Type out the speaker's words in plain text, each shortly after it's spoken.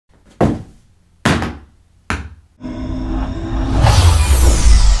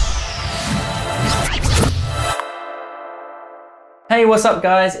Hey, what's up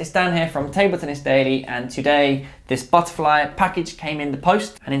guys? It's Dan here from TableTennisDaily, and today this butterfly package came in the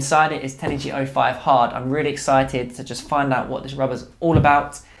post and inside it is Tenergy 05 Hard. I'm really excited to just find out what this rubber's all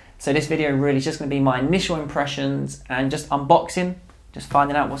about. So this video really is just going to be my initial impressions and just unboxing, just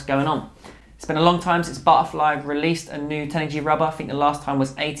finding out what's going on. It's been a long time since Butterfly released a new Tenergy rubber. I think the last time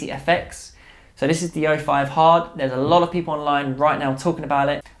was 80FX. So this is the 05 Hard. There's a lot of people online right now talking about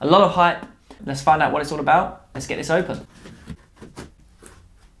it. A lot of hype. Let's find out what it's all about. Let's get this open.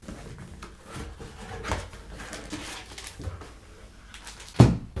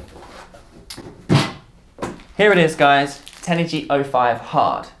 Here it is guys, Tenergy 05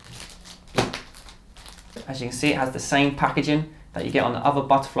 Hard. As you can see, it has the same packaging that you get on the other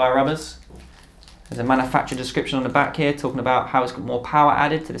butterfly rubbers. There's a manufacturer description on the back here talking about how it's got more power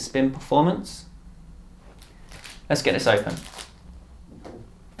added to the spin performance. Let's get this open.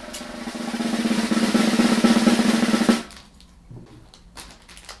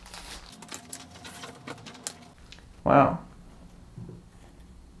 Wow.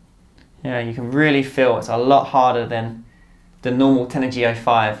 Yeah, you can really feel it's a lot harder than the normal Tenergy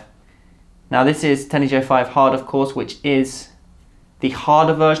 05. Now this is Tenergy 05 Hard, of course, which is the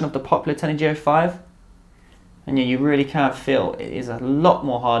harder version of the popular Tenergy 05. And yeah, you really can feel it is a lot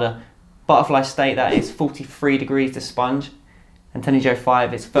more harder. Butterfly state that it's 43 degrees to sponge, and Tenergy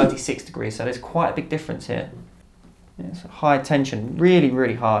 05 is 36 degrees, so there's quite a big difference here. It's high tension, really,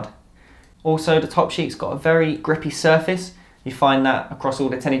 really hard. Also, the top sheet's got a very grippy surface. You find that across all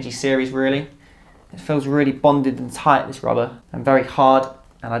the Tenergy series really. It feels really bonded and tight, this rubber, and very hard,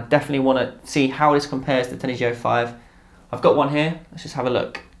 and I definitely want to see how this compares to Tenergy 05. I've got one here, let's just have a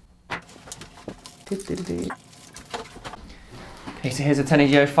look. Okay, so here's a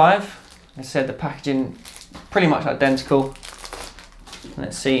Tenergy 05. As I said, the packaging pretty much identical.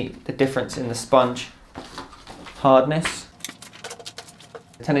 Let's see the difference in the sponge hardness.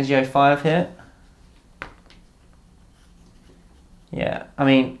 Tenergy 05 here. Yeah, I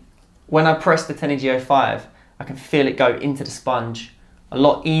mean, when I press the Tenergy 05, I can feel it go into the sponge a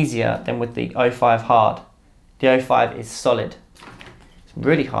lot easier than with the 05 Hard. The 05 is solid. It's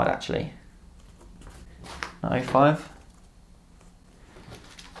really hard actually. The 05.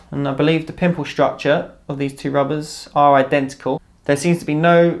 And I believe the pimple structure of these two rubbers are identical. There seems to be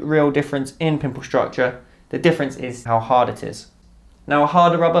no real difference in pimple structure. The difference is how hard it is. Now a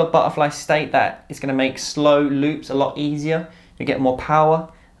harder rubber, Butterfly state that it's going to make slow loops a lot easier. You get more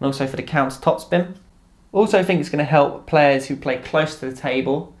power, and also for the counter topspin. Also I think it's going to help players who play close to the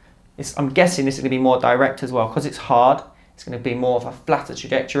table. I'm guessing this is going to be more direct as well, because it's hard. It's going to be more of a flatter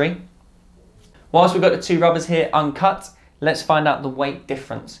trajectory. Whilst we've got the two rubbers here uncut, let's find out the weight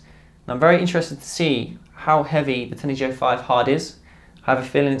difference. And I'm very interested to see how heavy the Tenergy 05 Hard is. I have a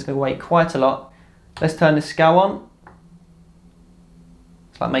feeling it's going to weigh quite a lot. Let's turn the scale on.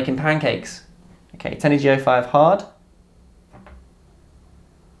 It's like making pancakes. Okay, Tenergy 05 Hard.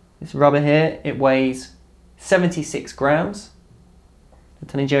 This rubber here, it weighs 76 grams. The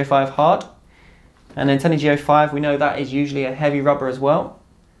Tenergy 05 Hard. And then Tenergy 05, we know that is usually a heavy rubber as well.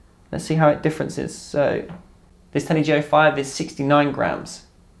 Let's see how it differences. So this Tenergy 05 is 69 grams.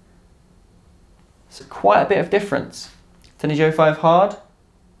 So quite a bit of difference. Tenergy 05 Hard,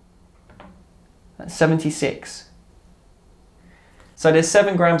 that's 76. So there's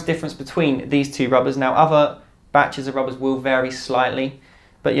 7 grams difference between these two rubbers. Now other batches of rubbers will vary slightly.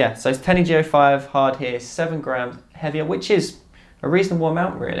 But yeah, so Tenergy 05 Hard here is 7 grams heavier, which is a reasonable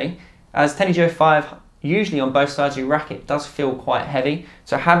amount really. As Tenergy 05 usually on both sides of your racket does feel quite heavy.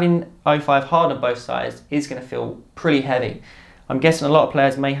 So having 05 Hard on both sides is going to feel pretty heavy. I'm guessing a lot of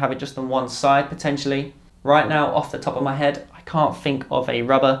players may have it just on one side potentially. Right now, off the top of my head, I can't think of a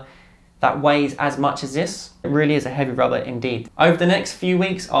rubber that weighs as much as this. It really is a heavy rubber indeed. Over the next few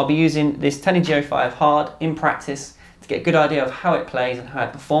weeks, I'll be using this Tenergy 05 Hard in practice to get a good idea of how it plays and how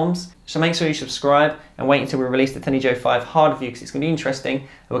it performs. So make sure you subscribe and wait until we release the Tenergy 05 Hard review, because it's going to be interesting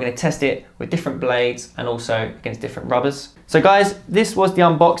and we're going to test it with different blades and also against different rubbers. So guys, this was the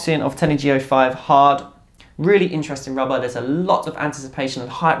unboxing of Tenergy 05 Hard. Really interesting rubber. There's a lot of anticipation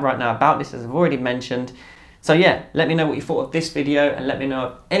and hype right now about this, as I've already mentioned. So yeah, let me know what you thought of this video and let me know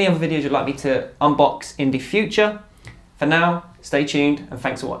of any other videos you'd like me to unbox in the future. For now, stay tuned and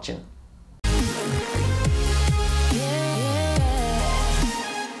thanks for watching.